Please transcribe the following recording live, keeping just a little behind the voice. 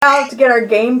I'll have to get our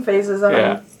game faces on.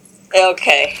 Yeah.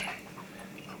 Okay.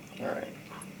 All right.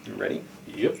 You ready?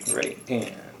 Yep. Ready.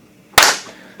 And...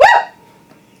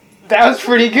 That was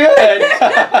pretty good.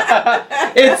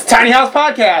 It's Tiny House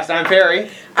Podcast. I'm Perry.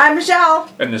 I'm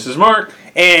Michelle. And this is Mark.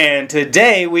 And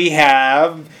today we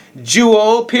have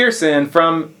Jewel Pearson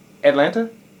from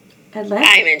Atlanta? I'm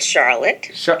in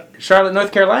Charlotte. Charlotte,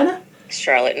 North Carolina?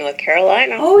 Charlotte, North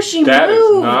Carolina. Oh, she That is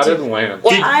moved. not Atlanta.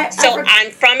 Well,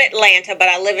 I'm from Atlanta, but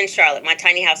I live in Charlotte. My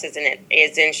tiny house is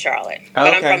in Charlotte,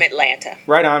 but I'm from Atlanta.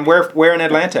 Right on. Where in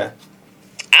Atlanta?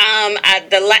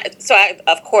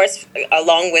 Of course,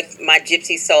 along with my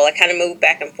gypsy soul, I kind of moved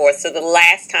back and forth. So the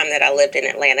last time that I lived in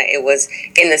Atlanta, it was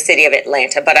in the city of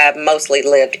Atlanta, but I've mostly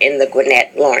lived in the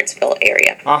Gwinnett, Lawrenceville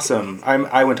area. Awesome.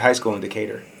 I went to high school in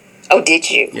Decatur. Oh, did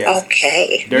you? Yeah.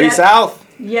 Okay. Dirty South.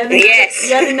 Yet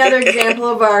another example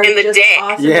of our In the just deck.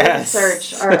 awesome Yes.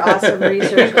 research. Our awesome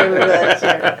research capabilities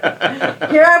here.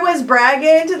 Here I was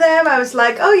bragging to them. I was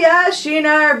like, oh yeah, she and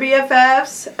I are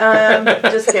BFFs.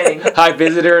 Just kidding. I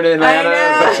visit her in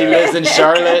Atlanta, but she lives in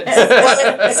Charlotte.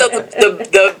 Well, so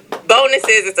the bonus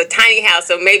is it's a tiny house,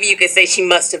 so maybe you could say she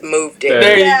must have moved it.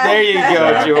 There you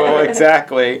go, Jewel.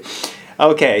 Exactly.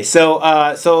 Okay, so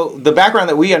the background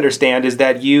that we understand is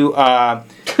that you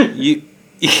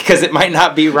because it might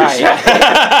not be right.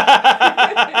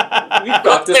 We've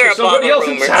got this for somebody else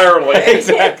entirely.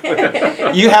 Exactly.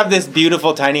 You have this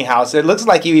beautiful tiny house. It looks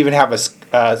like you even have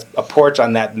a porch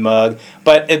on that mug.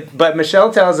 But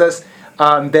Michelle tells us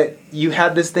that you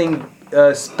had this thing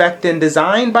spec'd and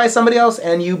designed by somebody else,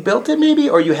 and you built it maybe,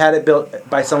 or you had it built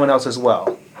by someone else as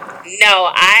well.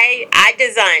 No, I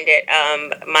designed it.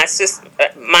 My sister,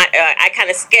 I kind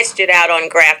of sketched it out on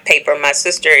graph paper. My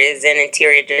sister is in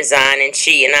interior design, and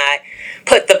she and I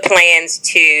put the plans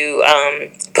to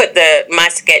my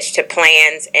sketch to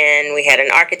plans, and we had an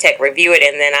architect review it,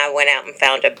 and then I went out and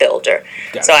found a builder.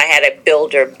 So I had a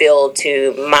builder build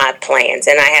to my plans,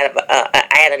 and I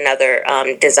had another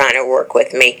designer work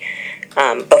with me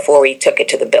before we took it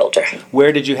to the builder.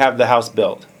 Where did you have the house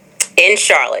built? In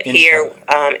Charlotte,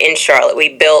 in Charlotte,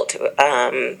 we built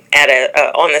on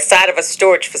the side of a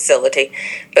storage facility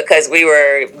because we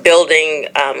were building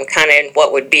kind of in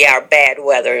what would be our bad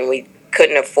weather, and we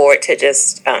couldn't afford to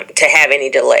just to have any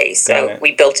delays. So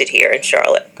we built it here in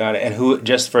Charlotte. Got it. And who,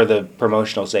 just for the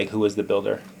promotional sake, who was the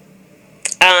builder?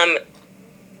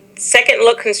 Second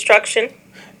Look Construction.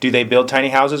 Do they build tiny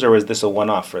houses, or was this a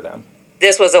one-off for them?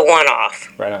 This was a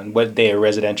one-off. Right on. What, they are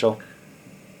residential?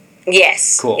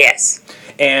 Yes. Cool. Yes.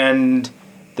 And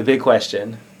the big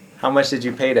question, how much did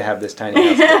you pay to have this tiny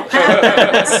house built?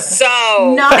 So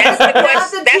that's the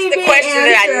question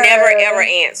that I never ever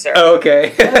answer.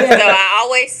 Okay. So I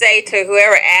always say to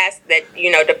whoever asks that,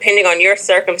 depending on your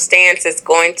circumstance, it's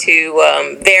going to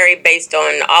vary based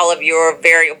on all of your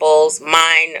variables.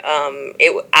 Mine,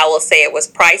 I will say it was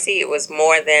pricey. It was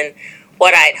more than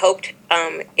what I'd hoped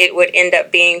it would end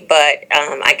up being, but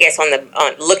I guess on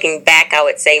looking back, I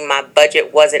would say my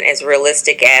budget wasn't as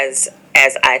realistic as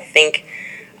I think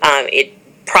it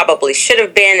probably should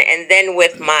have been. And then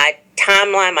with my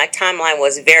timeline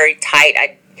was very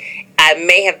tight. I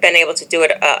may have been able to do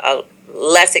it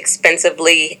less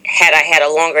expensively had I had a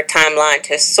longer timeline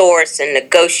to source and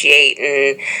negotiate,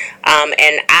 and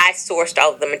I sourced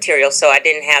all of the materials, so I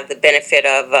didn't have the benefit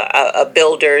of a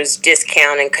builder's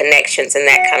discount and connections and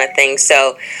that kind of thing.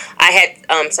 So I had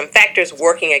some factors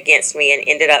working against me and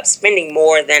ended up spending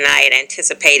more than I had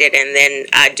anticipated, and then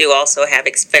I do also have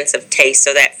expensive taste,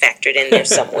 so that factored in there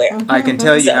somewhere. I can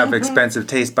tell you have expensive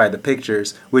taste by the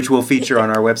pictures, which we'll feature on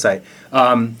our website.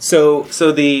 So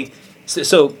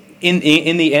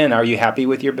in the end, are you happy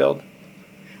with your build?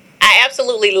 I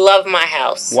absolutely love my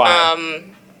house. Why?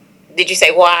 Did you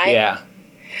say why? Yeah.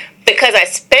 Because I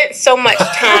spent so much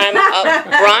time up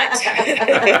front.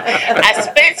 I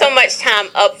spent so much time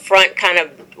up front kind of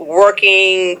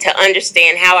working to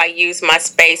understand how I use my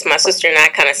space. My sister and I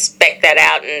kind of spec'd that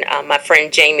out, and my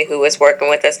friend Jamie, who was working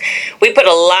with us, we put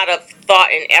a lot of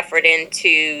thought and effort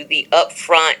into the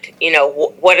upfront.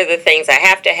 What are the things I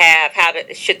have to have?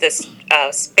 Should this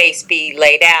space be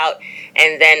laid out?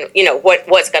 And then,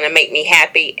 what's going to make me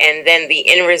happy? And then the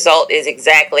end result is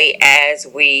exactly as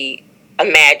we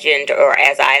imagined, or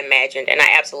as I imagined, and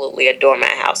I absolutely adore my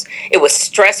house. It was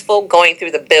stressful going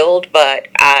through the build, but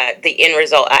the end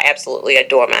result, I absolutely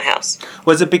adore my house.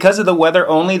 Was it because of the weather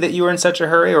only that you were in such a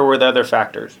hurry, or were there other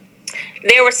factors?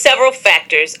 There were several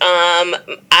factors.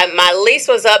 My lease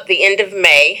was up the end of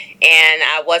May, and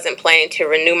I wasn't planning to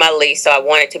renew my lease, so I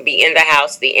wanted to be in the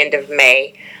house the end of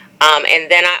May. And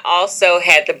then I also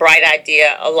had the bright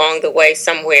idea along the way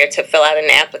somewhere to fill out an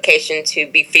application to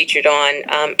be featured on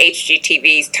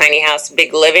HGTV's Tiny House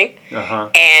Big Living.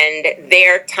 And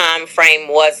their time frame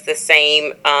was the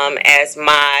same as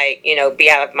my, be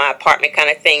out of my apartment kind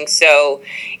of thing. So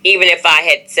even if I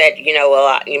had said,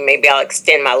 maybe I'll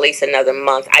extend my lease another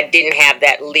month, I didn't have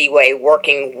that leeway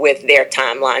working with their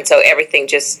timeline. So everything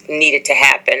just needed to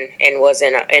happen and was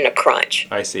in a crunch.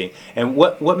 I see. And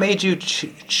what made you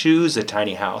choose a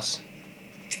tiny house?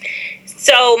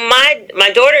 So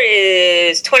my daughter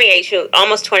is 28, she's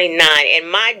almost 29,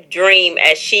 and my dream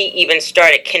as she even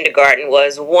started kindergarten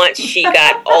was once she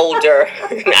got older,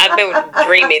 I've been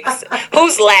dreaming,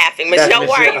 who's laughing? Michelle,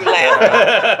 why are you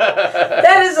laughing?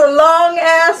 That is a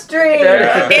long-ass dream.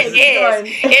 It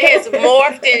is. It has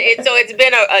morphed, so it's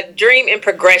been a dream in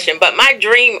progression, but my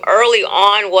dream early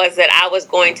on was that I was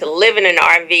going to live in an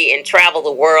RV and travel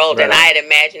the world, and I had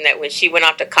imagined that when she went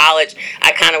off to college,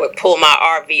 I kind of would pull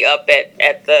my RV up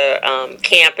at the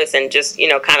campus and just,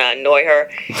 kind of annoy her.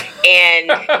 And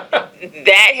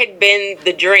that had been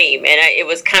the dream. And it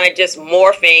was kind of just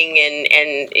morphing. And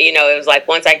it was like,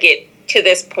 once I get to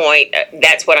this point,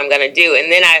 that's what I'm going to do.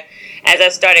 And then as I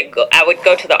started, I would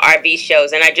go to the RV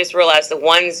shows. And I just realized the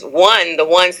ones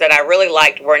that I really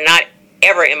liked were not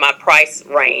ever in my price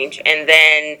range, and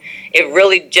then it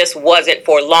really just wasn't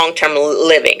for long-term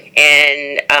living.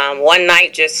 And one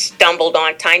night just stumbled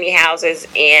on tiny houses,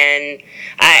 and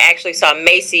I actually saw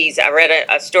Macy's. I read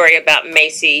a story about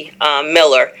Macy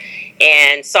Miller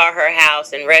and saw her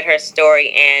house and read her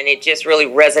story, and it just really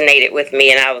resonated with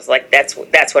me, and I was like, that's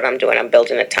what I'm doing. I'm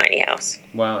building a tiny house.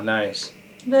 Wow, nice.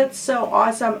 That's so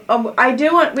awesome. We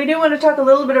do want to talk a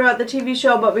little bit about the TV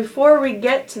show, but before we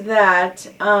get to that,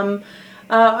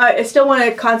 I still want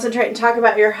to concentrate and talk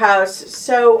about your house.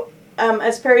 So,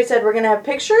 as Perry said, we're going to have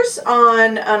pictures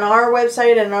on our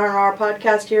website and on our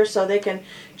podcast here, so they can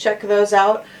check those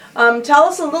out. Tell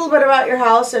us a little bit about your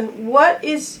house and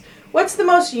what's the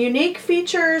most unique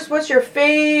features? What's your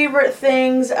favorite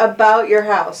things about your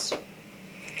house?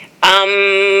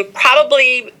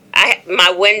 Probably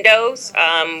my windows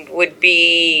would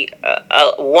be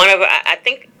one of. I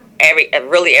think.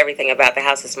 Really everything about the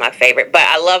house is my favorite, but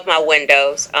I love my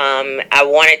windows. I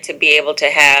wanted to be able to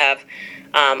have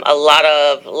a lot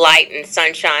of light and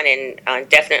sunshine, and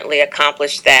definitely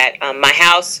accomplished that. My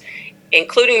house,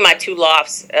 including my two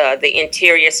lofts, the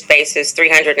interior space is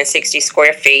 360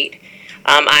 square feet.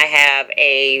 I have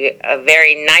a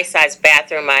very nice sized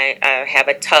bathroom. I have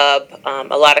a tub,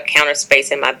 a lot of counter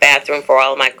space in my bathroom for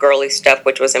all of my girly stuff,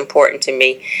 which was important to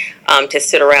me, to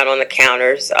sit around on the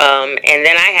counters. And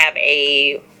then I have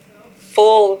a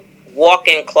full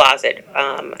walk-in closet.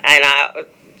 And I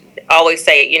always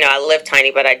say, I live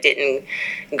tiny, but I didn't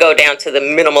go down to the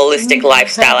minimalistic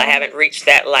lifestyle. I haven't reached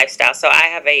that lifestyle. So I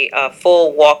have a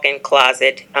full walk-in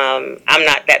closet. I'm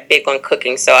not that big on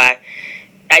cooking, so I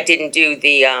didn't do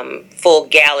the full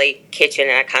galley kitchen,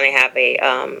 and I kind of have a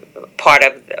part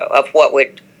of what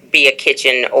would be a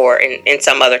kitchen, or in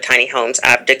some other tiny homes,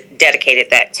 I've dedicated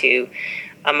that to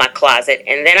my closet.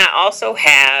 And then I also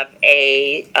have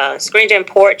a screened-in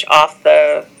porch off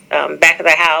the back of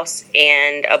the house,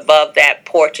 and above that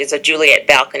porch is a Juliet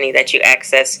balcony that you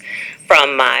access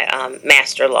from my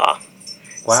master law.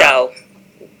 Wow. So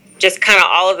just kind of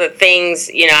all of the things,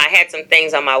 I had some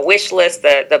things on my wish list.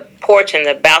 The porch and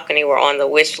the balcony were on the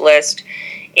wish list,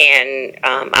 and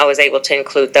I was able to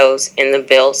include those in the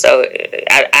bill. So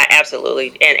I absolutely,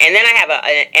 and then I have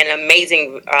an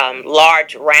amazing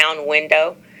large round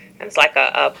window. It's like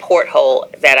a porthole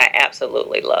that I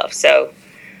absolutely love. So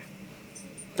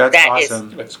that's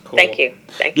awesome. That's cool. Thank you.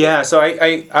 Yeah. So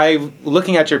I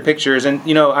looking at your pictures, and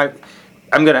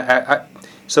I'm gonna.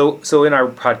 So in our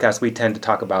podcast, we tend to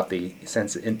talk about the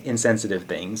insensitive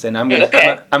things, and I'm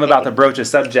about to broach a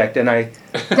subject, and I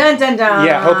dun, dun, dun.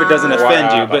 Yeah, hope it doesn't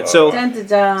offend you, but dun, dun,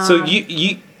 dun. So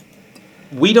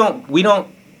we don't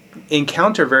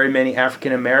encounter very many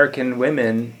African American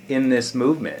women in this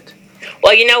movement.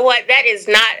 Well, you know what? That is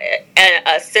not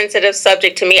a sensitive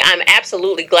subject to me. I'm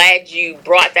absolutely glad you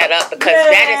brought that up, because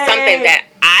that is something that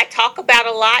I talk about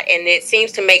a lot, and it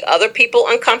seems to make other people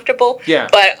uncomfortable. Yeah.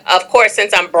 But, of course,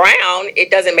 since I'm brown,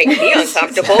 it doesn't make me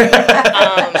uncomfortable.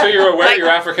 So you're aware you're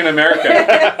African American.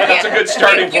 That's a good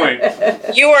starting point.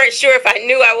 You weren't sure if I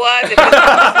knew I was.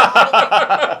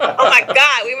 Oh, my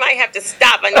God, we might have to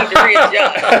stop. I need to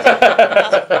readjust.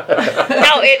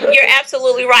 No, you're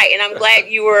absolutely right, and I'm glad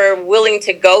you were willing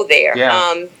to go there.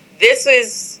 Yeah. This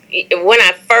was when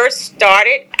I first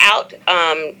started out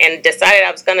and decided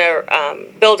I was going to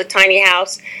build a tiny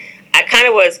house. I kind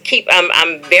of was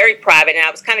I'm very private, and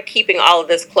I was kind of keeping all of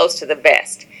this close to the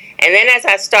vest. And then as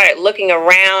I started looking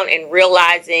around and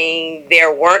realizing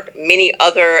there weren't many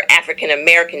other African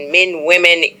American men,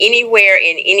 women, anywhere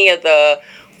in any of the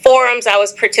forums I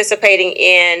was participating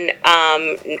in,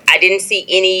 I didn't see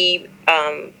any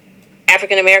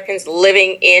African Americans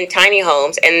living in tiny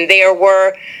homes. And there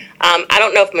were, I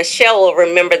don't know if Michelle will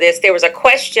remember this, there was a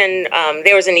question,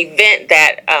 there was an event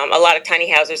that a lot of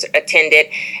tiny houses attended,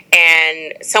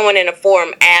 and someone in a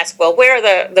forum asked, well, where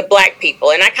are the black people?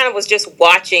 And I kind of was just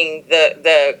watching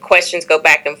the questions go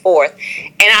back and forth.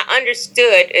 And I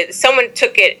understood, someone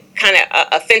took it kind of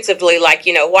offensively, like,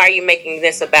 why are you making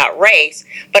this about race?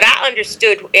 But I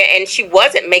understood, and she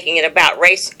wasn't making it about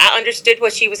race. I understood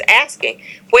what she was asking.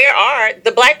 Where are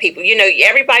the black people?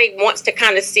 Everybody wants to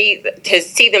kind of see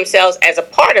themselves as a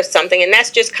part of something, and that's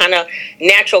just kind of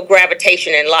natural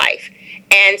gravitation in life.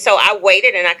 And so I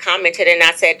waited and I commented and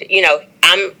I said,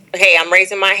 I'm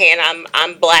raising my hand.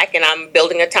 I'm black and I'm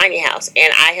building a tiny house.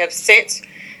 And I have since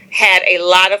had a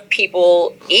lot of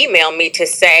people email me to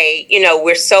say,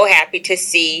 we're so happy to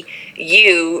see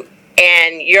you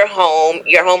and your home.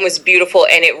 Your home is beautiful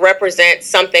and it represents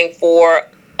something for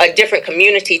a different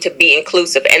community to be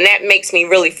inclusive, and that makes me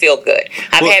really feel good.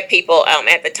 I've had people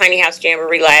at the Tiny House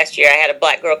Jamboree last year. I had a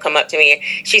black girl come up to me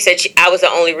and she said I was the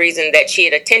only reason that she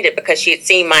had attended because she had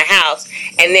seen my house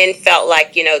and then felt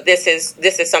like, this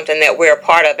is something that we're a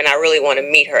part of, and I really want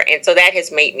to meet her. And so that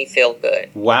has made me feel good.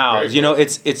 Wow.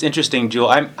 It's interesting, Jewel.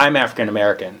 I'm African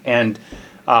American, and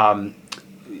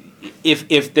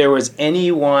if there was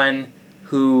anyone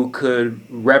who could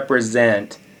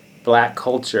represent black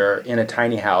culture in a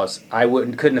tiny house, I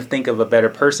couldn't have think of a better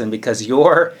person, because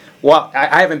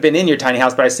I haven't been in your tiny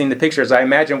house, but I've seen the pictures. I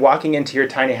imagine walking into your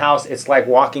tiny house, it's like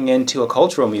walking into a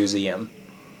cultural museum.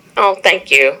 Oh, thank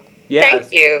you. Yeah.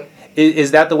 Thank you. Is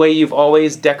that the way you've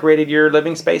always decorated your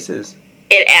living spaces?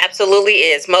 It absolutely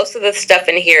is. Most of the stuff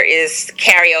in here is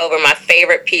carry over my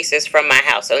favorite pieces from my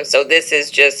house. And so this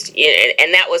is just,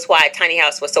 and that was why a tiny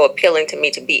house was so appealing to me,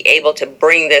 to be able to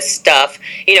bring this stuff,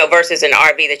 versus an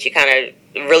RV that you kind of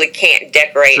really can't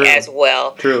decorate as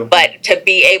well. True. But to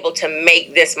be able to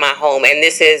make this my home, and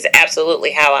this is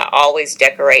absolutely how I always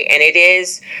decorate. And it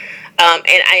is, and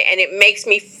it makes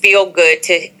me feel good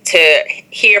to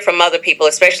hear from other people,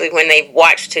 especially when they've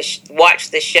watched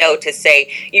the show, to say,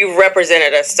 you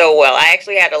represented us so well. I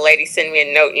actually had a lady send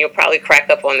me a note, and you'll probably crack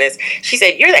up on this. She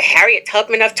said, you're the Harriet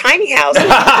Tubman of tiny houses. You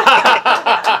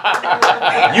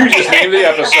just named the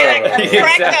episode. And I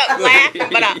cracked up laughing,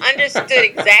 but I understood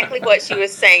exactly what she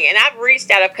was saying. And I've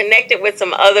reached out, I've connected with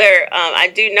some other,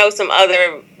 I do know some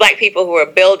other black people who are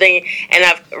building, and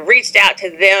I've reached out to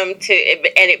them, and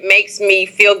it makes me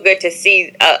feel good to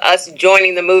see us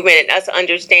joining the movement and us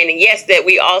understanding, yes, that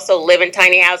we also live in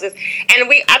tiny houses.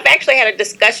 And I've actually had a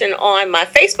discussion on my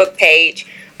Facebook page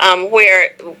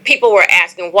where people were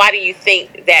asking, why do you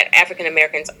think that African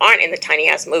Americans aren't in the tiny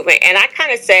house movement? And I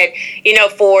kind of said,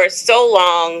 for so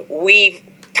long,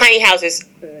 tiny houses,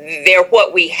 they're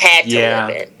what we had to live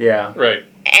in. Yeah. Right.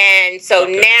 And so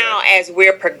now, as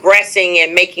we're progressing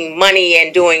and making money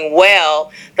and doing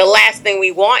well, the last thing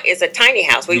we want is a tiny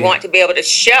house. We want to be able to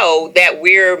show that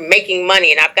we're making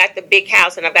money. And I've got the big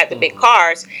house and I've got the big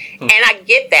cars. And I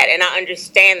get that and I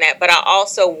understand that. But I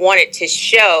also wanted to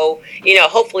show,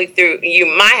 hopefully through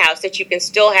my house, that you can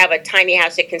still have a tiny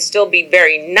house. It can still be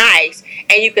very nice.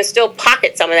 And you can still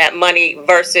pocket some of that money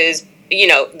versus,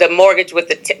 the mortgage with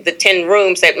the 10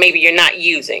 rooms that maybe you're not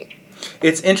using.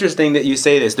 It's interesting that you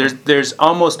say this. There's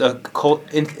almost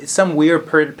some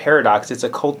weird paradox. There's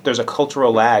a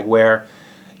cultural lag where,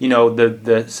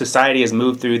 the society has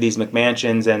moved through these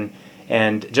McMansions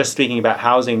and just speaking about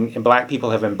housing, and black people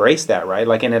have embraced that, right?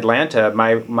 Like in Atlanta,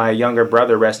 my younger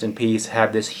brother, rest in peace,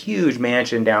 had this huge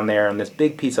mansion down there on this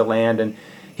big piece of land, and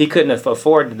he couldn't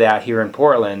afford that here in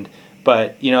Portland.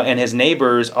 But, and his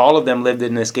neighbors, all of them lived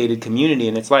in this gated community,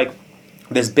 and it's like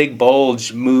this big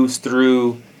bulge moves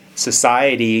through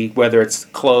society, whether it's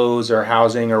clothes or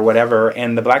housing or whatever,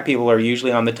 and the black people are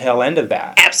usually on the tail end of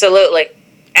that. Absolutely.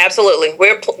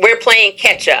 We're playing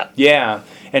catch up. Yeah.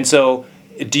 And so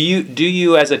do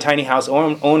you as a tiny house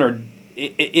owner,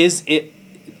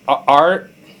 are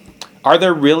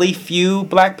there really few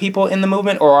black people in the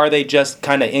movement, or are they just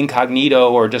kind of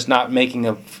incognito or just not making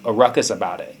a ruckus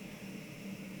about it?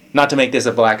 Not to make this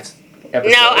a black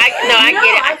episode. I get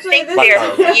it.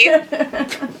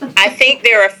 I think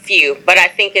there are a few, but I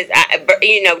think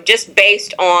just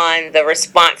based on the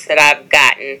response that I've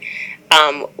gotten,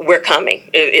 we're coming.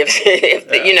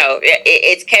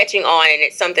 It's catching on, and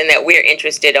it's something that we're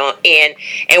interested in,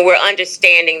 and we're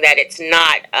understanding that it's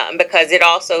not because it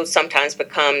also sometimes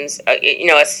becomes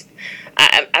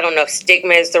I don't know if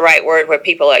stigma is the right word, where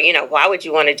people are, why would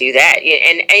you want to do that?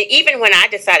 And even when I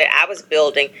decided I was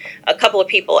building, a couple of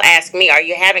people asked me, are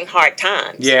you having hard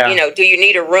times? Yeah. Do you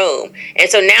need a room? And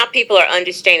so now people are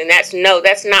understanding that's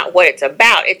not what it's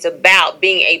about. It's about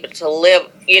being able to live,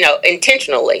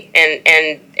 intentionally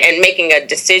and making a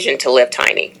decision to live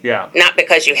tiny. Yeah. Not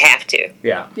because you have to.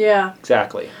 Yeah. Yeah.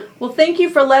 Exactly. Well, thank you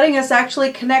for letting us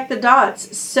actually connect the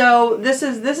dots. So this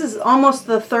is almost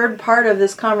the third part of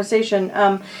this conversation.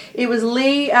 It was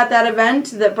Lee at that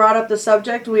event that brought up the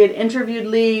subject. We had interviewed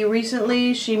Lee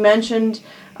recently. She mentioned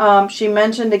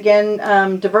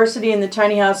again diversity in the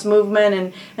tiny house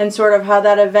movement and sort of how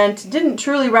that event didn't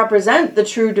truly represent the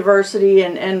true diversity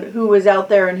and who was out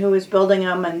there and who was building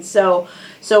them. And so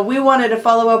we wanted to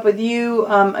follow up with you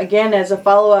again as a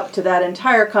follow-up to that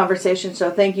entire conversation. So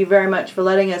thank you very much for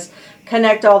letting us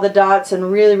connect all the dots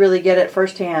and really, really get it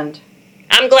firsthand.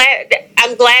 I'm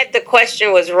glad the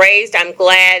question was raised. I'm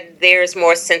glad there's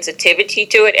more sensitivity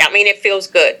to it. I mean, it feels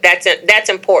good. That's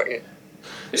important.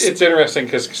 It's interesting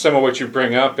because some of what you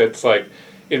bring up, it's like,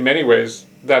 in many ways,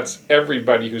 that's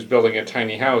everybody who's building a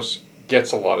tiny house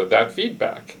gets a lot of that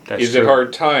feedback. Is it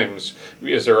hard times?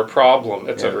 Is there a problem?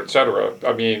 Et cetera, et cetera.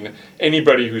 I mean,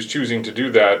 anybody who's choosing to do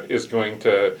that is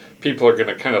people are going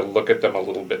to kind of look at them a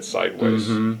little bit sideways.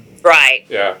 Mm-hmm. Right.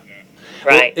 Yeah.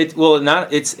 Right.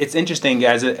 It's interesting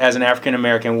as an African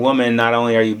American woman. Not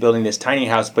only are you building this tiny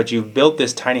house, but you've built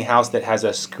this tiny house that has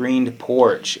a screened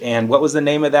porch. And what was the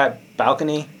name of that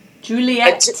balcony?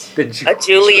 Juliet. A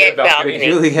Juliet balcony.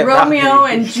 Juliet Romeo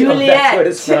balcony. and Juliet.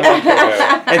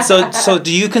 And so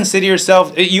do you consider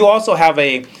yourself? You also have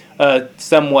a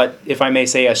somewhat, if I may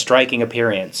say, a striking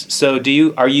appearance. So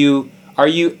are you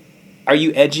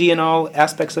edgy in all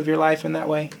aspects of your life in that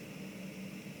way?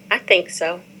 I think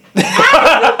so. Wow.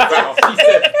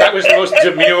 That was the most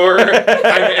demure,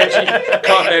 edgy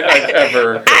comment I've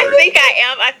ever heard. I think I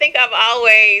am. I think I've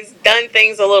always done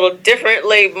things a little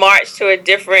differently, marched to a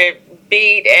different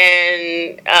beat,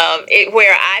 and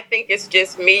where I think it's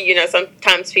just me.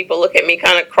 Sometimes people look at me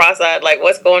kind of cross-eyed, like,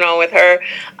 what's going on with her?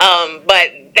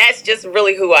 But that's just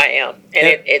really who I am,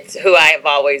 and it's who I have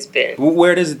always been.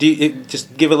 Where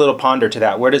just give a little ponder to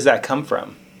that? Where does that come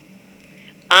from?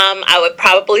 I would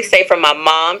probably say from my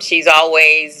mom. She's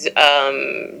always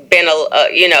been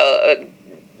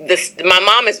my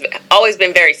mom has always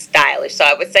been very stylish. So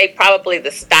I would say probably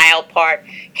the style part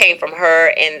came from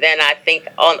her, and then I think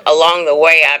along the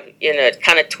way I've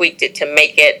kind of tweaked it to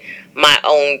make it my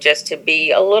own, just to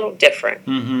be a little different.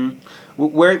 Mm-hmm.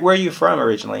 Where are you from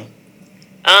originally?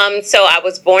 So I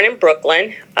was born in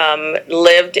Brooklyn,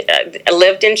 lived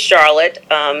in Charlotte,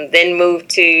 then moved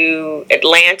to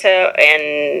Atlanta,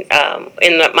 and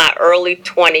in my early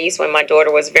 20s when my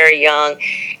daughter was very young.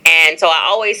 And so I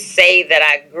always say that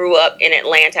I grew up in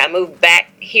Atlanta. I moved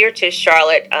back here to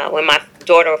Charlotte when my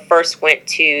daughter first went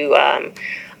to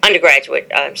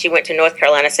undergraduate. She went to North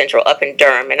Carolina Central up in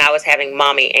Durham, and I was having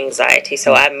mommy anxiety,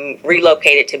 so I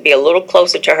relocated to be a little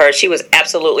closer to her. She was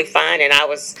absolutely fine, and I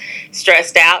was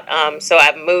stressed out, so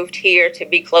I moved here to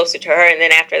be closer to her. And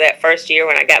then after that first year,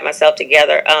 when I got myself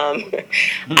together,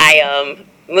 I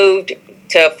moved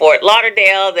to Fort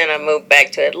Lauderdale, then I moved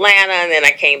back to Atlanta, and then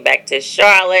I came back to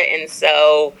Charlotte. And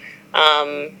so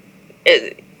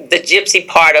the gypsy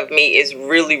part of me is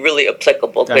really, really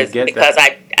applicable because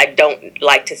I don't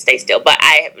like to stay still. But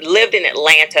I lived in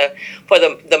Atlanta for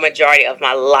the majority of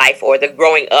my life, or the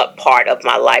growing up part of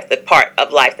my life, the part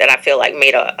of life that I feel like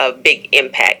made a big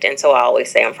impact. And so I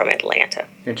always say I'm from Atlanta.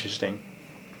 Interesting.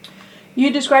 You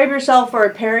describe yourself, or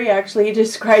Perry actually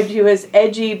described you as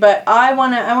edgy, but I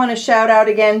wanna shout out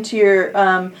again to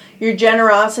your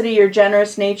generosity, your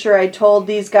generous nature. I told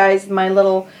these guys my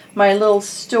little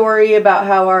story about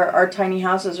how our tiny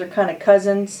houses are kind of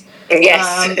cousins.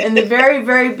 Yes. In the very,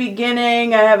 very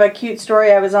beginning, I have a cute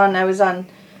story. I was on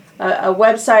a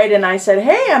website, and I said,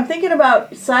 hey, I'm thinking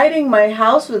about siding my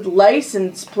house with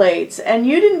license plates. And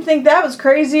you didn't think that was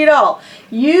crazy at all.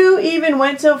 You even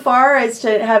went so far as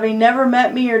to, having never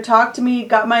met me or talked to me,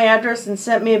 got my address and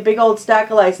sent me a big old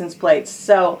stack of license plates.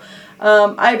 So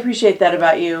I appreciate that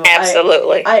about you.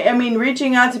 Absolutely. I mean,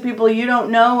 reaching out to people you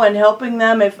don't know and helping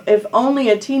them, if only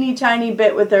a teeny tiny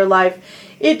bit with their life.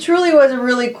 It truly was a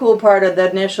really cool part of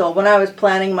the initial, when I was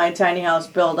planning my tiny house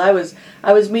build. I was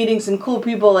meeting some cool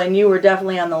people, and you were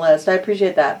definitely on the list. I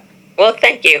appreciate that. Well,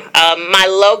 thank you. My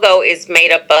logo is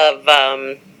made up of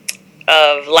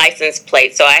of license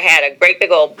plates. So I had a great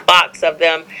big old box of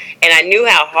them, and I knew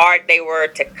how hard they were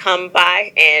to come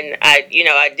by, and I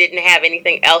didn't have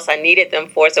anything else I needed them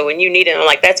for. So when you needed them, I'm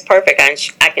like, that's perfect. I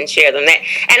can share them.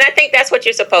 And I think that's what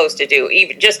you're supposed to do,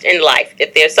 even just in life.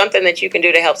 If there's something that you can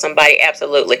do to help somebody,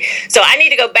 absolutely. So I need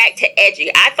to go back to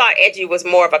edgy. I thought edgy was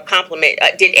more of a compliment.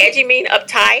 Did edgy mean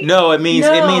uptight? No, it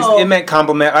meant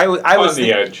compliment. I was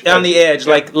on the edge,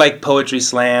 like poetry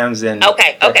slams and.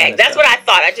 Okay. That's what I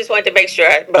thought. I just wanted to make sure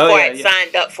before I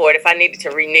signed up for it if I needed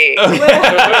to renege.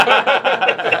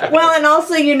 Well, and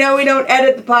also, we don't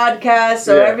edit the podcast,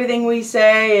 so everything we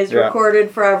say is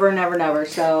recorded forever and ever and ever.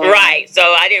 So right. So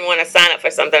I didn't want to sign up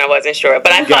for something I wasn't sure,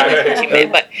 but I thought that's what you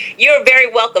meant. But you're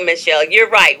very welcome, Michelle. You're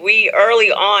right. We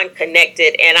early on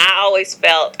connected, and I always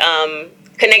felt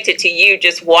connected to you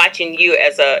just watching you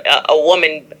as a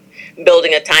woman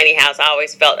building a tiny house. I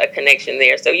always felt a connection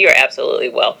there, so you're absolutely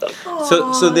welcome.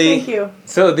 Thank you.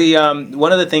 So the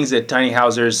one of the things that tiny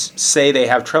housers say they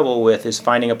have trouble with is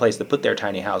finding a place to put their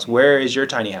tiny house. Where is your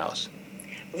tiny house?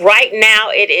 Right now,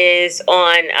 it is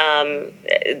on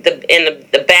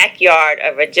the backyard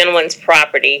of a gentleman's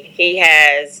property. He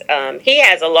has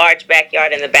a large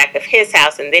backyard in the back of his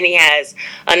house, and then he has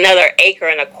another 1.25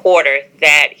 acres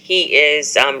that he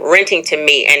is renting to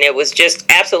me. And it was just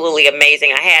absolutely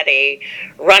amazing. I had a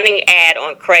running ad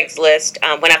on Craigslist.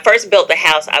 When I first built the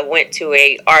house, I went to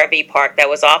a RV park that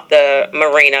was off the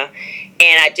marina,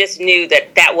 and I just knew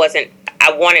that wasn't.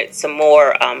 I wanted some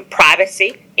more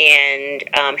privacy, and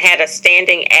had a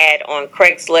standing ad on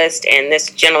Craigslist, and this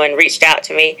gentleman reached out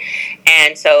to me,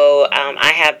 and so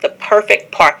I have the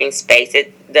perfect parking space.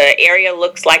 The area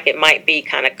looks like it might be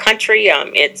kind of country.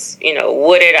 It's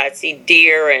wooded. I see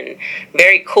deer and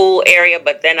very cool area,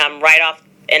 but then I'm right off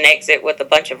an exit with a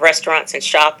bunch of restaurants and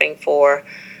shopping for.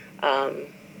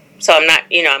 So I'm not,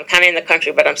 I'm kind of in the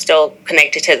country, but I'm still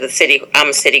connected to the city. I'm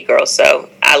a city girl, so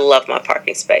I love my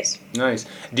parking space. Nice.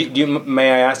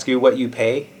 May I ask you what you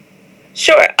pay?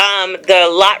 Sure. The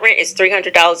lot rent is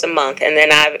 $300 a month, and then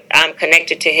I'm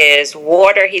connected to his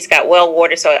water. He's got well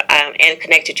water, so and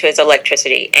connected to his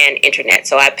electricity and internet.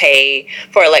 So I pay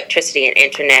for electricity and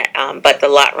internet, but the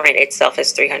lot rent itself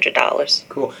is $300.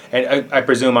 Cool. And I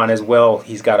presume on his well,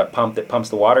 he's got a pump that pumps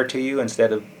the water to you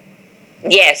instead of.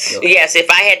 Yes, okay. Yes.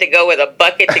 If I had to go with a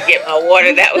bucket to get my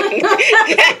water, that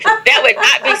would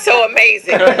not be so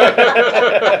amazing.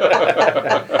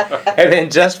 And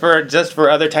then just for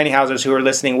other tiny housers who are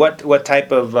listening, what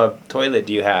type of toilet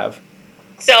do you have?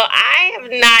 So I have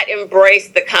not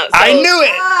embraced the concept. I knew it.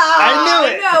 I knew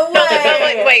it. No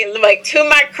way. Wait. To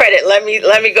my credit, let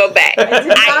me go back.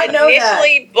 I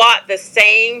initially bought the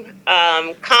same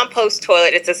compost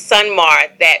toilet. It's a Sunmar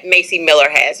that Macy Miller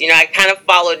has. I kind of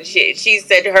followed. She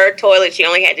said her toilet, she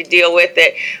only had to deal with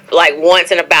it like once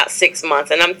in about 6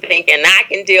 months, and I'm thinking I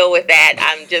can deal with that.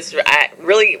 I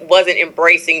really wasn't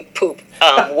embracing poop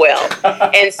well,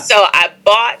 and so I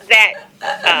bought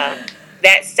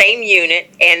that same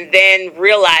unit, and then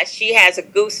realized she has a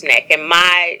gooseneck, and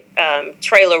my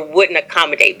trailer wouldn't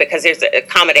accommodate because there's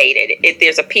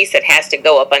a piece that has to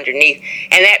go up underneath,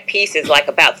 and that piece is like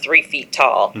about 3 feet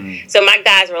tall. Mm-hmm. So my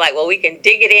guys were like, well, we can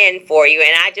dig it in for you,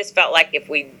 and I just felt like if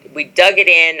we dug it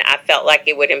in, I felt like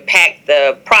it would impact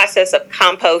the process of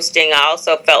composting. I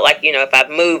also felt like, if I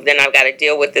moved, then I've got to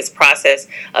deal with this process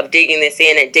of digging this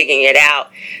in and digging it out.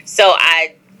 So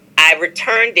I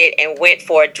returned it and went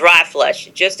for a dry flush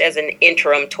just as an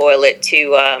interim toilet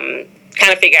to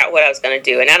kind of figure out what I was going to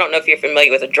do. And I don't know if you're familiar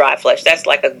with a dry flush. That's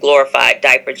like a glorified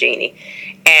diaper genie.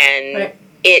 And right.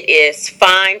 It is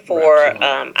fine for,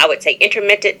 I would say,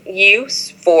 intermittent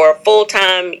use. For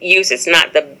full-time use, it's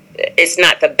not the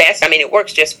best. I mean, it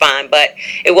works just fine, but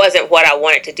it wasn't what I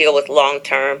wanted to deal with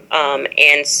long-term.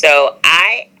 And so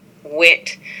I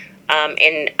went...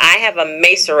 and I have a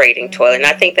macerating toilet, and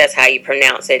I think that's how you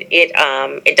pronounce it.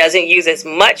 It doesn't use as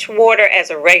much water as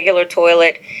a regular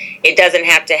toilet. It doesn't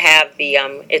have to have the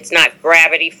it's not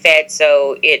gravity fed,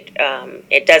 so it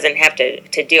doesn't have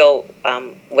to deal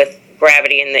with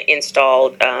gravity in the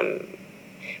installed.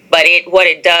 But what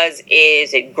it does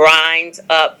is it grinds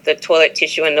up the toilet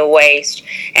tissue and the waste,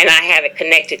 and I have it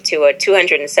connected to a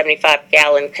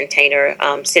 275-gallon container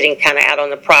sitting kind of out on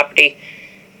the property.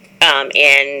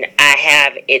 And I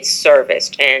have it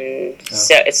serviced, and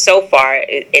so far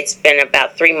it's been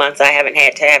about 3 months. I haven't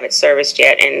had to have it serviced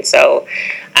yet, and so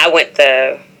I went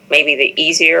maybe the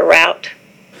easier route.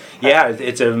 Yeah,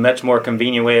 it's a much more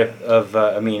convenient way of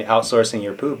outsourcing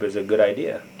your poop is a good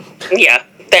idea. Yeah,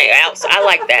 I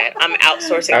like that. I'm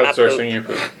outsourcing my poop. Outsourcing your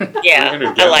poop.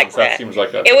 Yeah, I like that. Seems like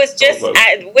it was just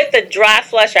with the dry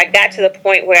flush. I got to the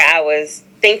point where I was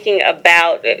thinking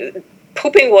about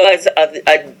pooping was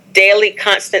a daily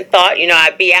constant thought.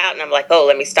 I'd be out and I'm like, oh,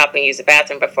 let me stop and use the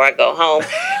bathroom before I go home.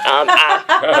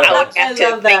 I would have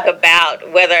to think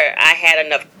about whether I had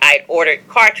enough. I'd ordered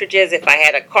cartridges, if I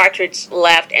had a cartridge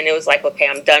left, and it was like, okay,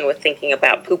 I'm done with thinking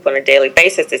about poop on a daily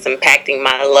basis. It's impacting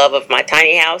my love of my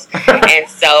tiny house. And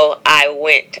so I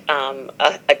went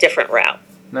a different route.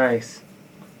 Nice.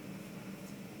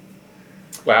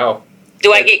 Wow.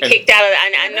 Do I get kicked out of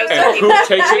that? I know some people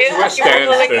takes it to a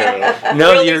standstill.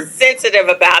 Really sensitive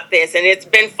about this, and it's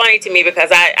been funny to me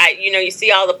because I you see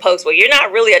all the posts. Well, you're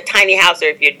not really a tiny houser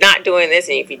if you're not doing this,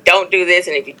 and if you don't do this,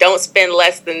 and if you don't spend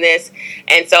less than this.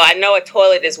 And so I know a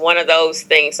toilet is one of those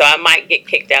things. So I might get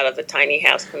kicked out of the tiny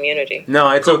house community. No,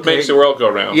 it's so okay. It makes the world go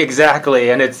round.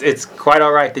 Exactly, and it's quite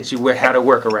all right that you had a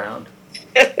workaround.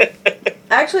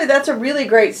 Actually, that's a really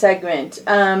great segment.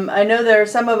 I know there are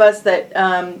some of us that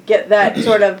get that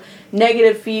sort of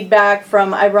negative feedback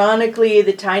from, ironically,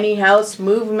 the tiny house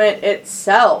movement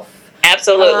itself.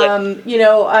 Absolutely.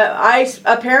 I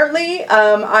apparently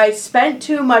I spent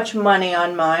too much money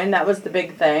on mine. That was the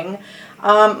big thing.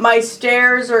 My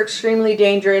stairs are extremely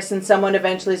dangerous, and someone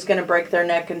eventually is going to break their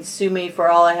neck and sue me for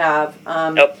all I have.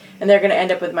 Nope. And they're going to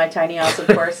end up with my tiny house, of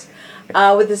course.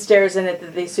 With the stairs in it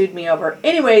that they sued me over.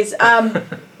 Anyways, but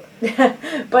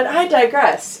I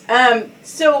digress.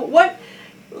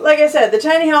 Like I said, the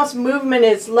tiny house movement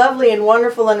is lovely and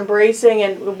wonderful and embracing,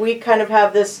 and we kind of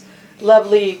have this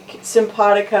lovely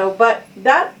simpatico, but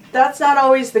that's not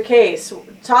always the case.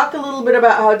 Talk a little bit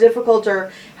about how difficult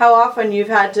or how often you've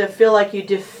had to feel like you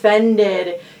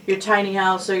defended your tiny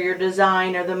house or your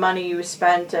design or the money you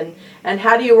spent, and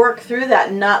how do you work through that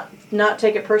and not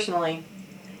take it personally?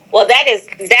 Well, that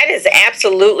is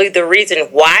absolutely the reason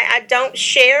why I don't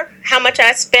share how much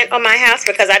I spent on my house,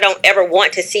 because I don't ever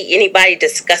want to see anybody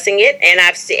discussing it. And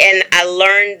I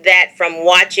learned that from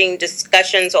watching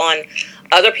discussions on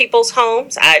other people's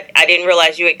homes. I didn't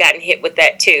realize you had gotten hit with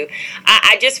that too.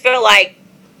 I just feel like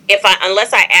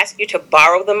unless I ask you to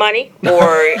borrow the money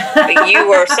or you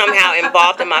were somehow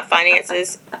involved in my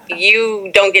finances,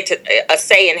 you don't get a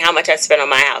say in how much I spent on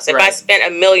my house. If I spent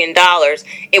 $1 million,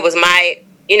 it was my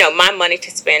money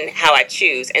to spend how I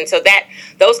choose. And so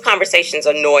those conversations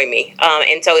annoy me.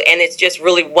 And it's just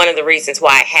really one of the reasons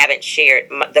why I haven't shared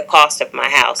the cost of my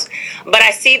house. But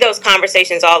I see those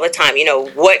conversations all the time.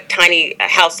 What tiny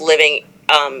house living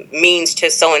means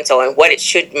to so-and-so and what it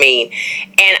should mean.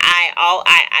 And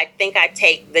I think I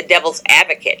take the devil's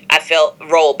advocate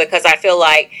role, because I feel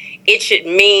like it should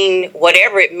mean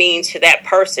whatever it means to that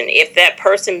person. If that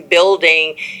person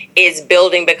is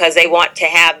building because they want to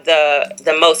have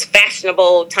the most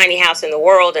fashionable tiny house in the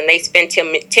world and they spend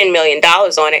 $10 million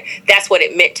on it, that's what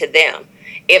it meant to them.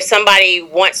 If somebody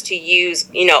wants to use,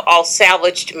 all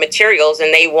salvaged materials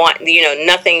and they want,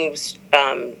 nothing's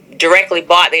directly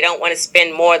bought, they don't want to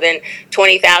spend more than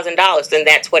 $20,000, then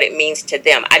that's what it means to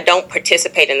them. I don't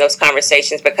participate in those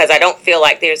conversations because I don't feel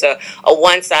like there's a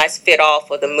one-size-fit-all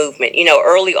for the movement.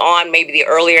 Early on, maybe the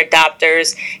earlier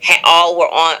adopters all were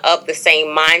of the same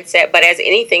mindset, but as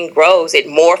anything grows, it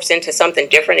morphs into something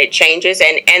different, it changes,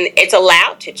 and it's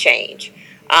allowed to change.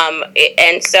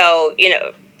 And so,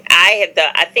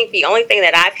 I think the only thing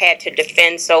that I've had to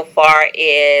defend so far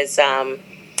is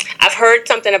I've heard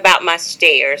something about my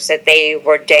stairs, that they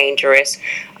were dangerous.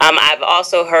 I've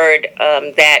also heard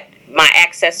that my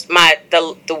access,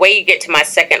 the way you get to my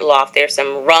second loft, there's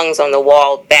some rungs on the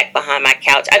wall back behind my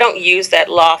couch. I don't use that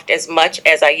loft as much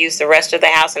as I use the rest of the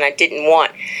house, and I didn't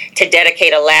want to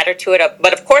dedicate a ladder to it.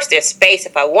 But of course, there's space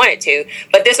if I wanted to.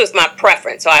 But this was my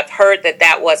preference, so I've heard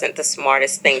that wasn't the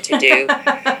smartest thing to do.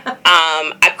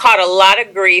 I caught a lot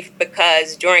of grief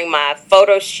because during my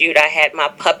photo shoot, I had my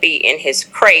puppy in his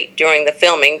crate during the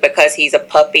filming because he's a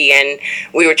puppy, and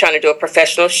we were trying to do a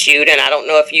professional shoot. And I don't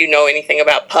know if you know anything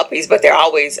about puppies, but they're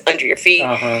always under your feet.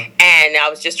 Uh-huh. And I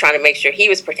was just trying to make sure he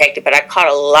was protected, but I caught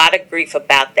a lot of grief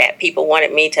about that. People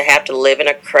wanted me to have to live in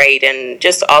a crate and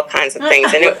just all kinds of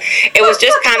things. And it was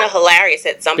just kind of hilarious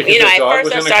at some point. At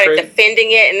first I started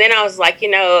defending it, and then I was like,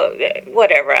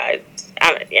 whatever.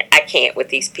 I can't with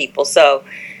these people. So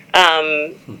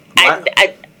I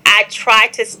try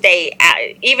to stay out,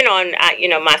 even on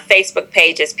my Facebook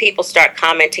pages. People start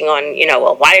commenting on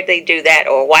well, why did they do that,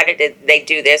 or why did they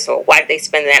do this, or why did they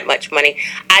spend that much money.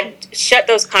 I shut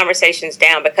those conversations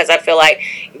down because I feel like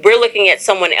we're looking at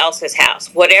someone else's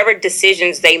house. Whatever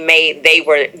decisions they made,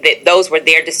 those were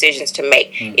their decisions to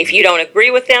make. Mm-hmm. If you don't agree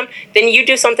with them, then you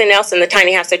do something else in the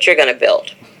tiny house that you're going to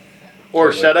build.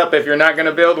 Or shut up if you're not going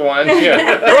to build one.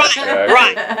 Yeah.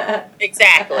 Right.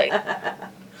 Exactly.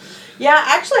 Yeah,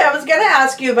 actually, I was going to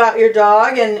ask you about your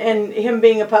dog and him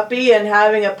being a puppy and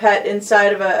having a pet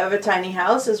inside of a tiny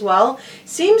house as well.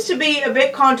 Seems to be a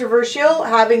bit controversial,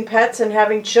 having pets and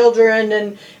having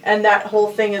children and that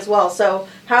whole thing as well. So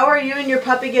how are you and your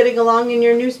puppy getting along in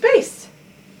your new space?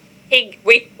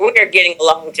 We're getting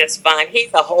along just fine.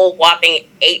 He's a whole whopping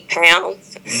 8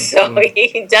 pounds, so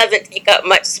he doesn't take up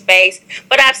much space.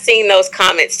 But I've seen those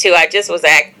comments too. I just was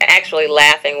actually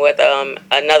laughing with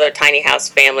another tiny house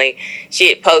family. She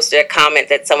had posted a comment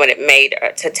that someone had made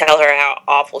to tell her how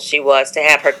awful she was to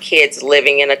have her kids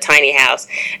living in a tiny house.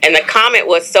 And the comment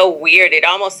was so weird. It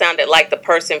almost sounded like the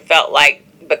person felt like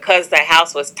because the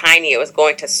house was tiny, it was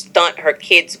going to stunt her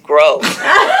kids' growth.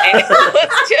 And it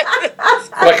was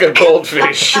just like a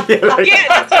goldfish. Yeah,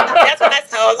 that's what I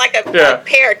saw. Like a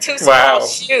pair of too small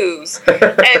shoes. And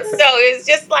so it's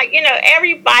just like,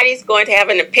 everybody's going to have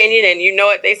an opinion, and you know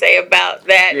what they say about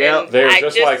that. Yeah, they're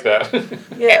just like that.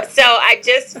 Yeah. So I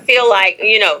just feel like,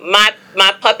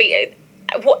 my puppy.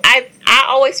 I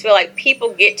always feel like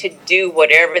people get to do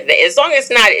whatever as long as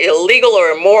it's not illegal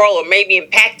or immoral or maybe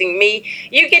impacting me,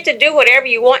 you get to do whatever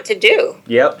you want to do.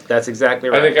 Yep, that's exactly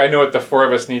right. I think I know what the 4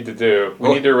 of us need to do. We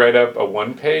need to write up a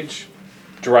 1-page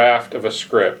draft of a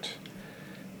script.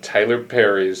 Tyler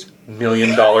Perry's $1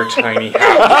 Million Tiny House.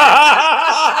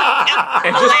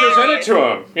 And just present it to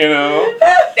him,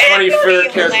 24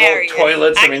 cares about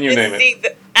toilets, you name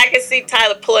it. I can see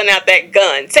Tyler pulling out that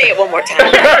gun. Say it one more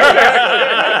time.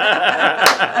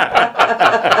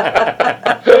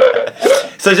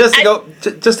 So just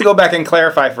to go back and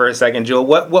clarify for a second, Jewel,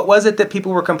 what was it that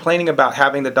people were complaining about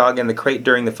having the dog in the crate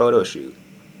during the photo shoot?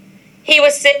 He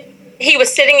was sitting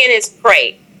in his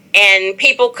crate, and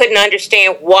people couldn't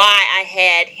understand why I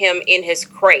had him in his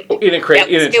crate. In a crate,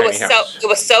 in a tiny house. It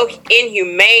was so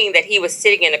inhumane that he was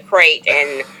sitting in a crate,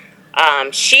 and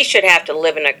she should have to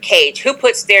live in a cage. Who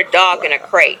puts their dog in a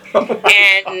crate?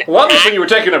 And well, that's when you were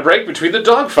taking a break between the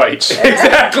dog fights.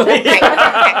 Exactly.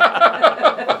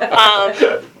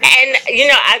 And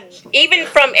even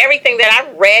from everything that I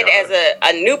read as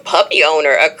a new puppy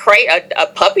owner, a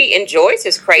puppy enjoys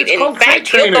his crate. It's in fact,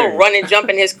 he'll go run and jump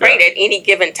in his crate at any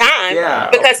given time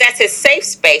because that's his safe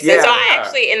space. And so I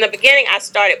actually, in the beginning, I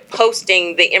started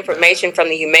posting the information from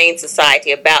the Humane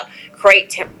Society about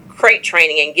crate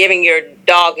training and giving your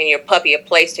dog and your puppy a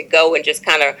place to go and just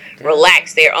kind of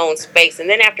relax their own space. And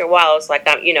then after a while, it's like,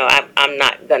 I'm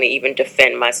not going to even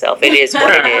defend myself. It is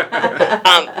what it is.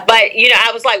 But,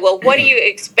 I was like, well, what do you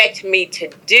expect me to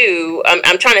do?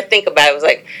 I'm trying to think about it. It was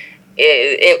like,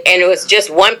 and it was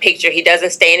just one picture. He doesn't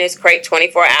stay in his crate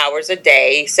 24 hours a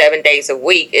day, 7 days a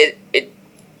week.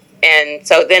 And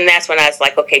so then that's when I was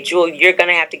like, okay, Jewel, you're going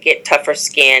to have to get tougher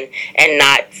skin and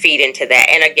not feed into that.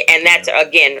 And that's,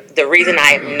 again, the reason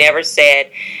I have never said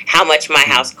how much my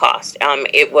house cost.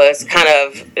 It was kind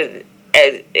of,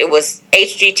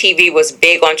 HGTV was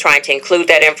big on trying to include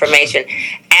that information.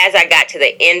 As I got to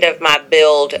the end of my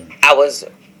build, I was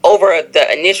over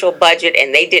the initial budget,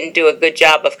 and they didn't do a good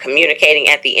job of communicating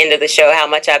at the end of the show how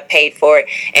much I paid for it.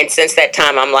 And since that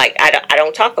time, I'm like, I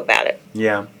don't talk about it.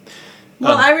 Yeah.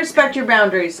 Well, I respect your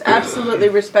boundaries. Absolutely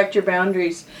respect your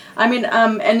boundaries. I mean,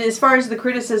 and as far as the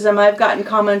criticism, I've gotten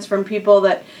comments from people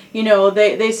that,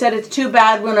 they said it's too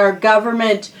bad when our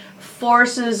government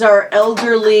forces our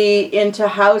elderly into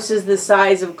houses the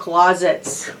size of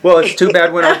closets. Well, it's too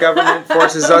bad when our government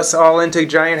forces us all into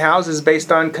giant houses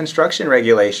based on construction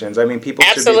regulations. I mean, people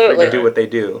should be free to do what they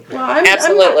do. Well, I'm not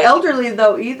elderly,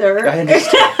 though, either. I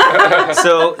understand.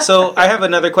 So I have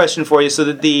another question for you. So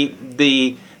that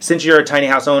the since you're a tiny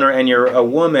house owner and you're a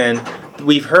woman,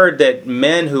 we've heard that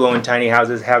men who own tiny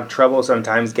houses have trouble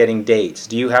sometimes getting dates.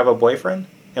 Do you have a boyfriend?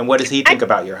 And what does he think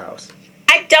about your house?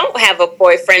 I don't have a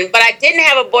boyfriend, but I didn't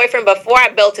have a boyfriend before I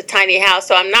built a tiny house,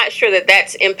 so I'm not sure that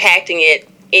that's impacting it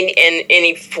in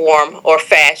any form or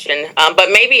fashion.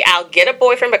 But maybe I'll get a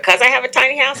boyfriend because I have a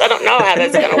tiny house. I don't know how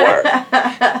that's going to work.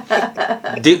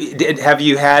 Have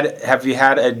you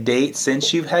had a date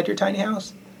since you've had your tiny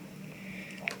house?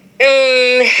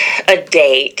 A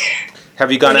date.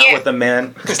 Have you gone out with a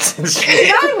man?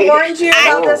 I warned you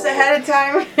about this ahead of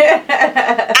time.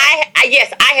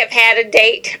 Yes, I have had a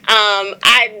date.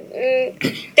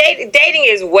 Dating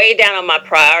is way down on my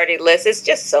priority list. It's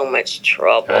just so much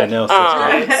trouble. I know.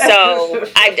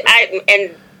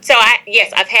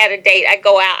 Yes, I've had a date. I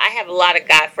go out. I have a lot of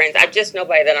guy friends. I'm just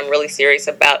nobody that I'm really serious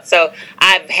about. So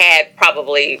I've had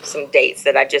probably some dates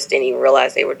that I just didn't even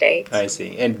realize they were dates. I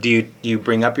see. And do you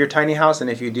bring up your tiny house? And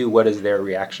if you do, what is their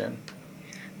reaction?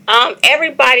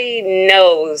 Everybody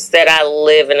knows that I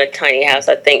live in a tiny house.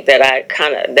 I think that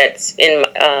that's in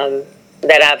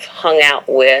that I've hung out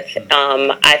with.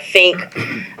 I think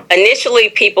initially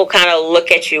people kind of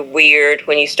look at you weird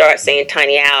when you start saying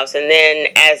tiny house, and then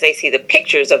as they see the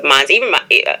pictures of mine, even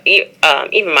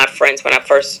my friends, when I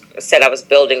first said I was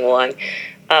building one,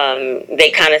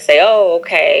 they kind of say, "Oh,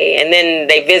 okay," and then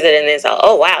they visit and they say,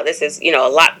 "Oh, wow, this is a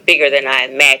lot bigger than I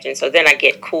imagined." So then I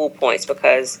get cool points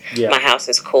because my house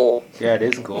is cool. Yeah, it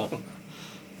is cool.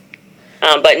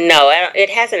 But no, it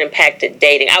hasn't impacted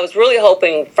dating. I was really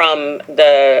hoping from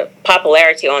the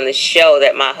popularity on the show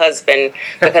that my husband,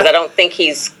 because I don't think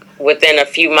he's within a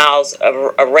few miles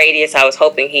of a radius, I was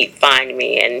hoping he'd find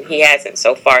me, and he hasn't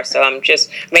so far. So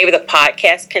maybe the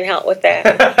podcast can help with that.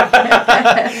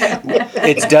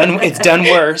 It's done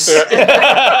worse.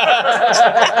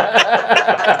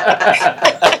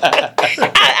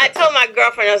 I told my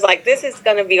girlfriend, I was like, this is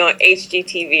going to be on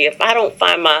HGTV. If I don't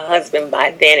find my husband by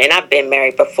then, and I've been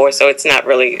married before, so it's not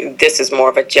really, this is more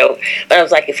of a joke. But I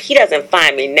was like, if he doesn't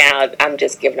find me now, I'm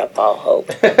just giving up all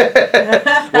hope.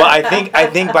 Well, I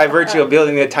think by virtue of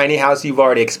building a tiny house, you've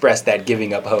already expressed that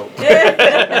giving up hope.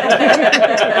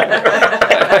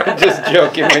 I'm just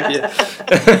joking with you.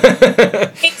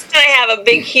 He's going to have a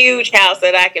big, huge house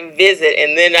that I can visit,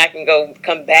 and then I can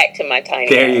come back to my tiny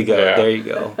house. There you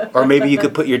go. Or maybe you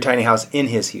could put your tiny house in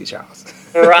his huge house.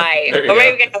 Right. Or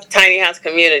maybe we can have a tiny house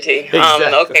community.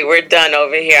 Exactly. Okay, we're done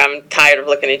over here. I'm tired of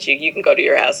looking at you. You can go to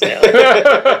your house now.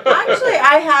 Actually,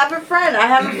 I have a friend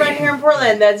here in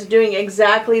Portland that's doing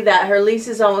exactly that. Her lease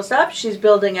is almost up. She's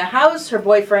building a house.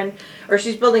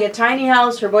 She's building a tiny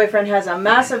house. Her boyfriend has a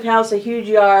massive house, a huge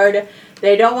yard.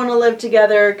 They don't want to live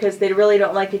together because they really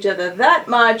don't like each other that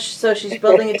much. So she's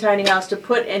building a tiny house to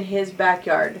put in his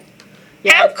backyard.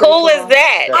 Yeah, how cool is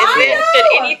that? Should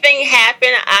know. anything happen,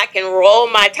 I can roll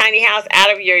my tiny house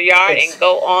out of your yard and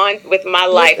go on with my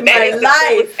life. That is the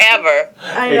coolest ever.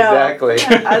 I know. Exactly.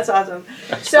 That's awesome.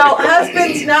 So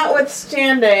husbands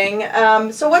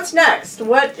notwithstanding, so what's next?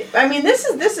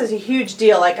 This is a huge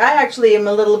deal. Like, I actually am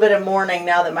a little bit of mourning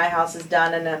now that my house is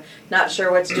done and not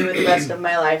sure what to do with the rest of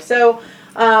my life. So,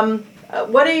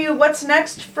 what's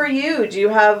next for you? Do you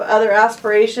have other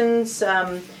aspirations?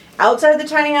 Outside the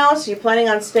tiny house, are you planning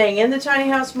on staying in the tiny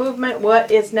house movement?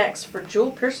 What is next for Jewel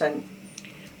Pearson?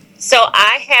 So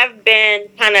I have been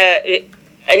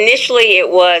initially it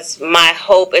was my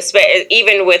hope,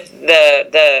 even with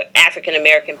the African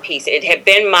American piece, it had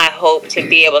been my hope to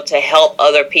be able to help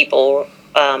other people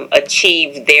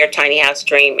achieve their tiny house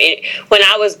dream. When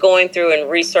I was going through and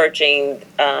researching,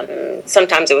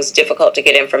 sometimes it was difficult to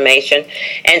get information,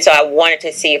 and so I wanted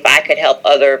to see if I could help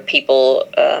other people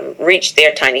reach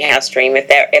their tiny house dream, if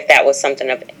that was something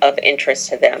of interest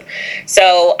to them.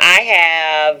 So I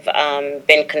have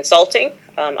been consulting.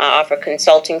 I offer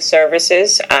consulting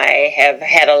services. I have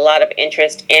had a lot of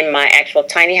interest in my actual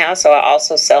tiny house, so I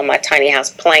also sell my tiny house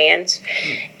plans,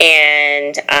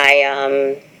 and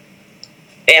I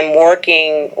am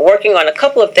working on a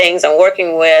couple of things. I'm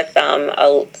working with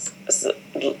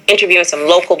interviewing some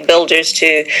local builders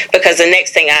because the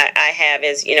next thing I have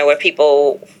is where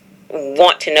people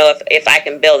want to know if I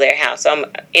can build their house. So I'm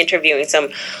interviewing some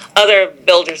other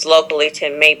builders locally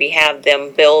to maybe have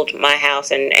them build my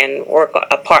house and work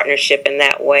a partnership in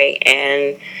that way,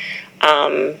 and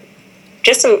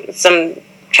just some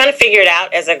trying to figure it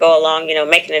out as I go along,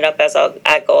 making it up as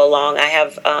I go along. I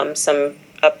have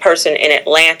a person in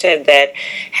Atlanta that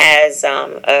has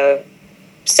a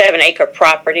 7-acre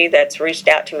property that's reached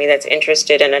out to me that's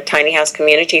interested in a tiny house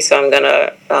community, so I'm going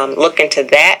to look into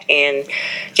that and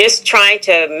just trying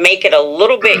to make it a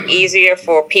little bit easier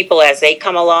for people as they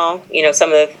come along.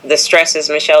 Some of the stresses,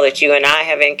 Michelle, that you and I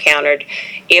have encountered,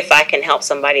 if I can help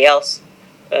somebody else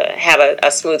have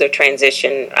a smoother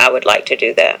transition, I would like to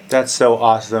do that. That's so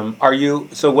awesome.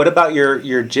 So what about your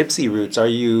gypsy roots? Are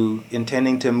you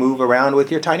intending to move around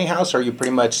with your tiny house, or are you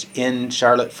pretty much in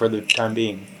Charlotte for the time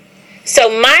being?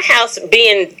 So my house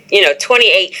being,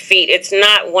 28 feet, it's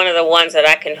not one of the ones that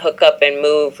I can hook up and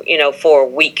move, for a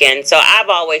weekend. So I've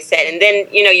always said, and then,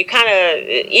 you kind of,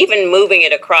 even moving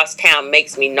it across town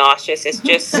makes me nauseous. It's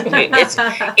just,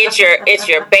 it's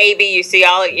your baby. You see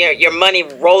all your money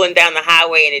rolling down the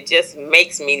highway, and it just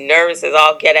makes me nervous as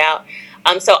all get out.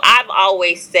 So I've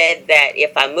always said that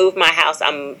if I move my house,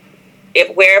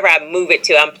 wherever I move it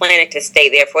to, I'm planning to stay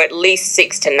there for at least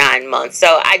 6 to 9 months.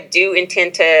 So I do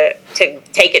intend to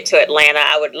take it to Atlanta.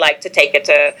 I would like to take it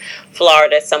to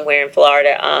Florida, somewhere in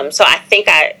Florida. So I think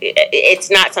it's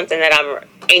not something that I'm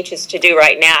anxious to do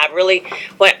right now.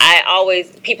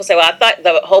 People say, well, I thought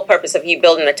the whole purpose of you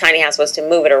building the tiny house was to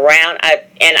move it around.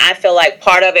 And I feel like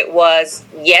part of it was,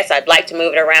 yes, I'd like to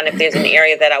move it around if there's an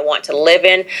area that I want to live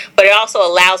in, but it also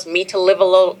allows me to live a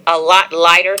lot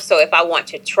lighter. So if I want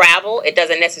to travel, it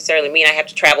doesn't necessarily mean I have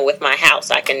to travel with my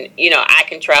house. I can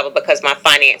travel because my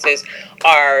finances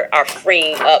are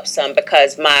freeing up some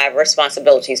because my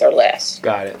responsibilities are less.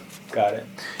 Got it.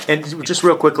 And just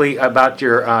real quickly about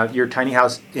your tiny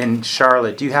house in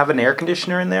Charlotte, do you have an air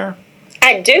conditioner in there?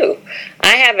 I do.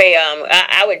 I have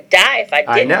I would die if I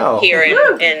didn't. Here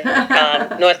in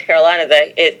North Carolina,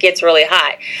 it gets really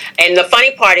hot. And the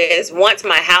funny part is, once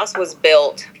my house was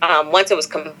built, once it was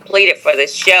completed for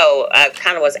this show, I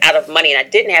kind of was out of money, and I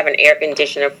didn't have an air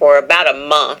conditioner for about a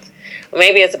month.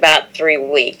 Maybe it's about 3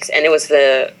 weeks, and it was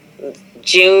the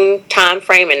June time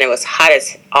frame, and it was hot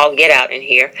as all get out in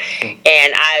here. And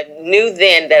I knew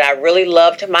then that I really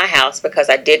loved my house because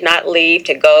I did not leave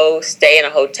to go stay in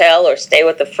a hotel or stay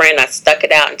with a friend. I stuck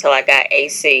it out until I got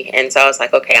AC, and so I was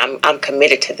like, okay, I'm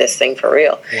committed to this thing for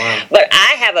real. Wow. But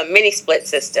I have a mini split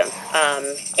system,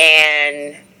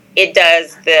 and it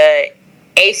does the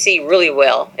AC really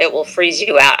well. It will freeze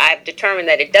you out. I've determined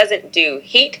that it doesn't do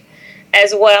heat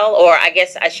as well, or I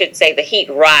guess I should say the heat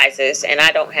rises, and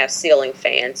I don't have ceiling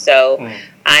fans, so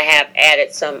I have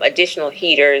added some additional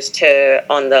heaters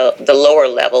on the lower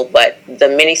level, but the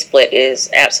mini split is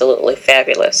absolutely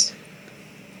fabulous.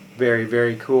 Very,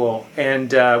 very cool.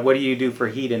 And what do you do for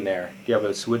heat in there? Do you have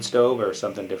a wood stove or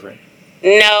something different?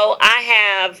 No, I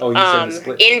have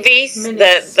Envies.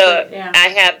 I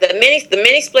have the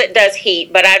mini split does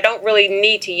heat, but I don't really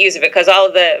need to use it because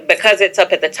because it's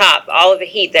up at the top, all of the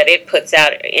heat that it puts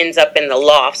out ends up in the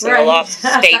lofts, and the lofts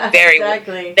stay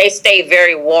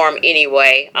very warm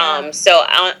anyway. So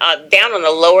down on the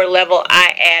lower level,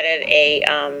 I added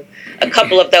a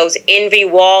couple of those Envy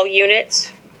wall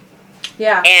units.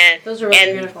 Yeah, and those are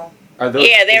really beautiful. Are those?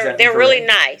 Yeah, they're really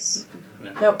nice.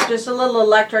 Nope, just a little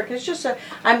electric. It's just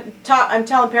I'm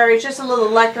telling Perry, it's just a little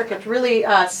electric. It's really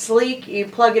sleek. You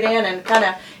plug it in and kind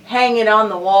of hang it on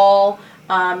the wall.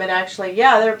 And actually,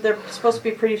 they're supposed to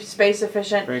be pretty space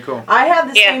efficient. Very cool. I have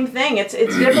the same thing. It's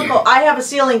difficult. I have a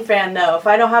ceiling fan though. If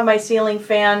I don't have my ceiling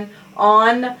fan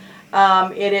on,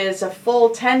 it is a full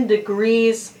 10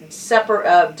 degrees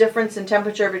difference in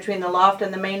temperature between the loft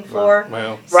and the main floor.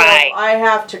 Wow. So I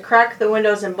have to crack the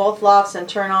windows in both lofts and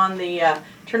turn on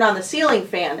the ceiling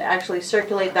fan to actually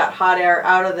circulate that hot air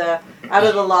out of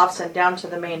the lofts and down to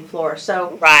the main floor.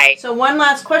 So So one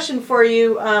last question for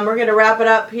you. We're going to wrap it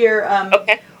up here.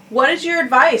 Okay. What is your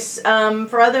advice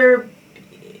for other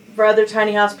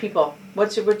tiny house people?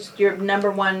 What's your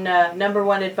number one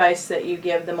advice that you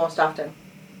give the most often?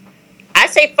 I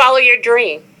say follow your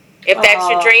dream. If that's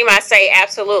your dream, I say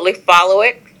absolutely follow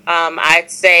it.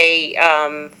 I'd say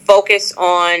focus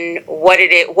on what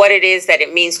it is that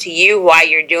it means to you, why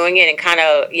you're doing it, and kind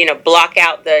of block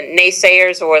out the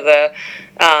naysayers or the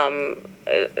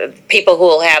people who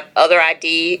will have other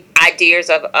ideas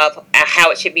of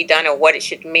how it should be done or what it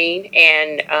should mean,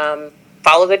 and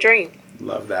follow the dream.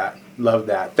 Love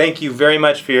that. Thank you very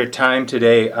much for your time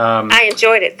today. I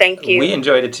enjoyed it. Thank you. We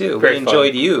enjoyed it too. Very we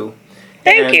enjoyed fun. You.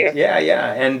 Thank you.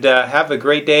 Yeah. And have a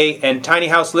great day. And Tiny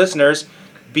House listeners,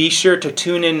 be sure to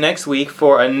tune in next week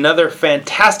for another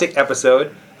fantastic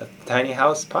episode of Tiny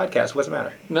House Podcast. What's the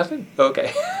matter? Nothing.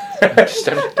 Okay.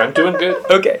 I'm doing good.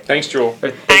 Okay. Thanks, Jewel.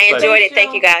 I enjoyed it.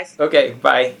 Thank you, guys. Okay,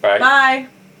 bye. Bye.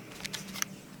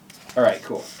 All right,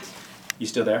 cool. You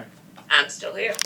still there? I'm still here.